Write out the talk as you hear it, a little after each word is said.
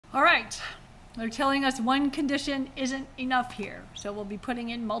All right, they're telling us one condition isn't enough here, so we'll be putting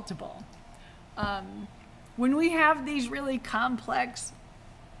in multiple. When we have these really complex,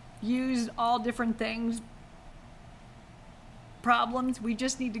 use all different things problems, we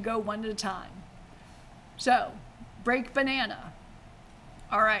just need to go one at a time. So, break banana.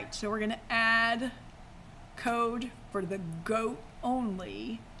 All right, so we're going to add code for the goat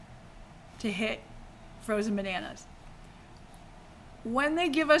only to hit frozen bananas. When they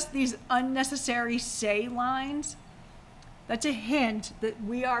give us these unnecessary say lines, that's a hint that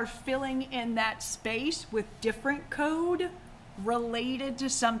we are filling in that space with different code related to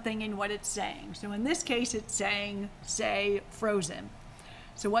something in what it's saying. So in this case, it's saying, say, frozen.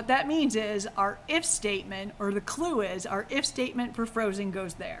 So what that means is our if statement, or the clue is, our if statement for frozen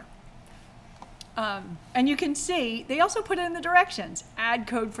goes there. And you can see, they also put in the directions. Add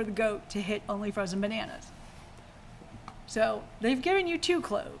code for the goat to hit only frozen bananas. So they've given you two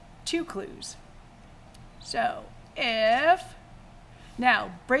clues. So if,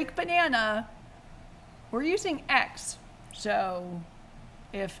 now break banana, we're using X. So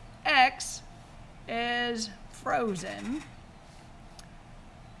if X is frozen,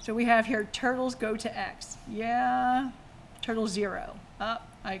 so we have here turtles go to X. Yeah, turtle 0. Oh,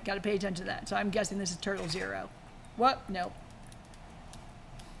 I got to pay attention to that. So I'm guessing this is turtle 0. What? Nope.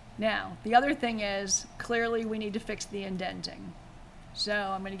 Now, the other thing is, clearly we need to fix the indenting. So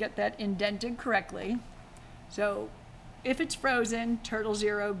I'm going to get that indented correctly. So if it's frozen, turtle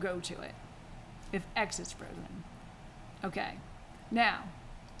 0, go to it. If X is frozen. Okay. Now,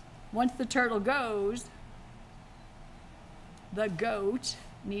 once the turtle goes, the goat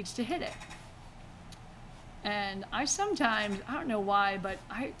needs to hit it. And I sometimes, I don't know why, but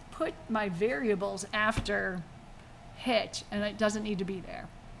I put my variables after hit, and it doesn't need to be there.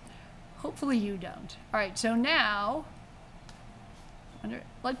 Hopefully you don't. All right, so now,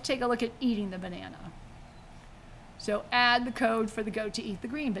 let's take a look at eating the banana. So add the code for the goat to eat the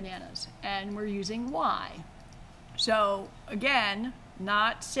green bananas, and we're using Y. So again,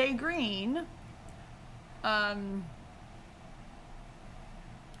 not say green. And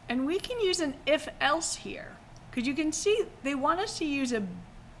we can use an if-else here, because you can see they want us to use a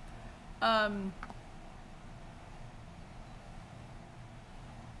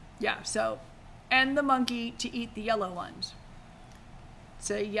so and the monkey to eat the yellow ones.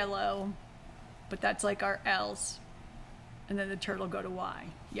 Say yellow, but that's like our else, and then the turtle go to Y.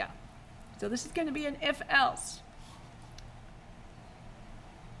 Yeah. So this is going to be an if-else.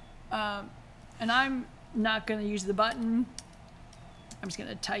 And I'm not going to use the button. I'm just going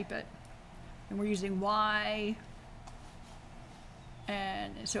to type it. And we're using Y.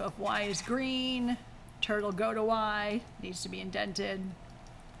 And so if Y is green, turtle go to Y, needs to be indented.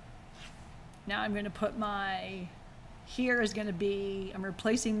 Now I'm going to put my, here is going to be, I'm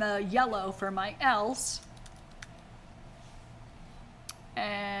replacing the yellow for my else.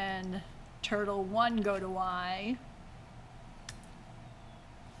 And turtle 1 go to Y.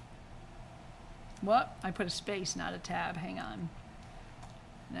 What? I put a space, not a tab. Hang on.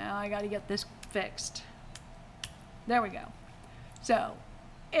 Now I got to get this fixed. There we go. So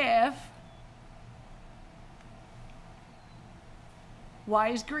if Y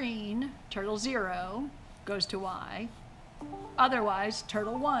is green, turtle 0 goes to Y. Otherwise,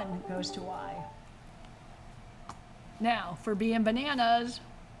 turtle 1 goes to Y. Now, for being bananas,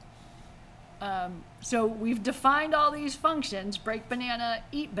 so we've defined all these functions, break banana,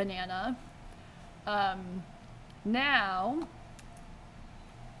 eat banana. Now,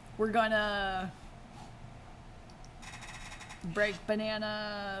 we're gonna break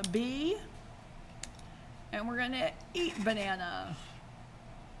banana B, and we're gonna eat banana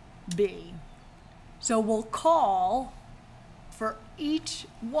B. So we'll call for each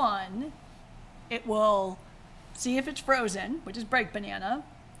one, it will see if it's frozen, which is break banana.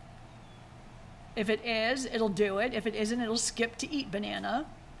 If it is, it'll do it. If it isn't, it'll skip to eat banana.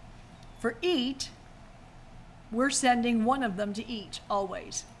 For eat, we're sending one of them to each,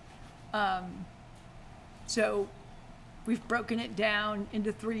 always. So we've broken it down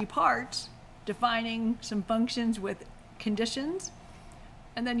into 3 parts, defining some functions with conditions,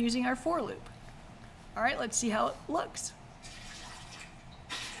 and then using our for loop. All right, let's see how it looks.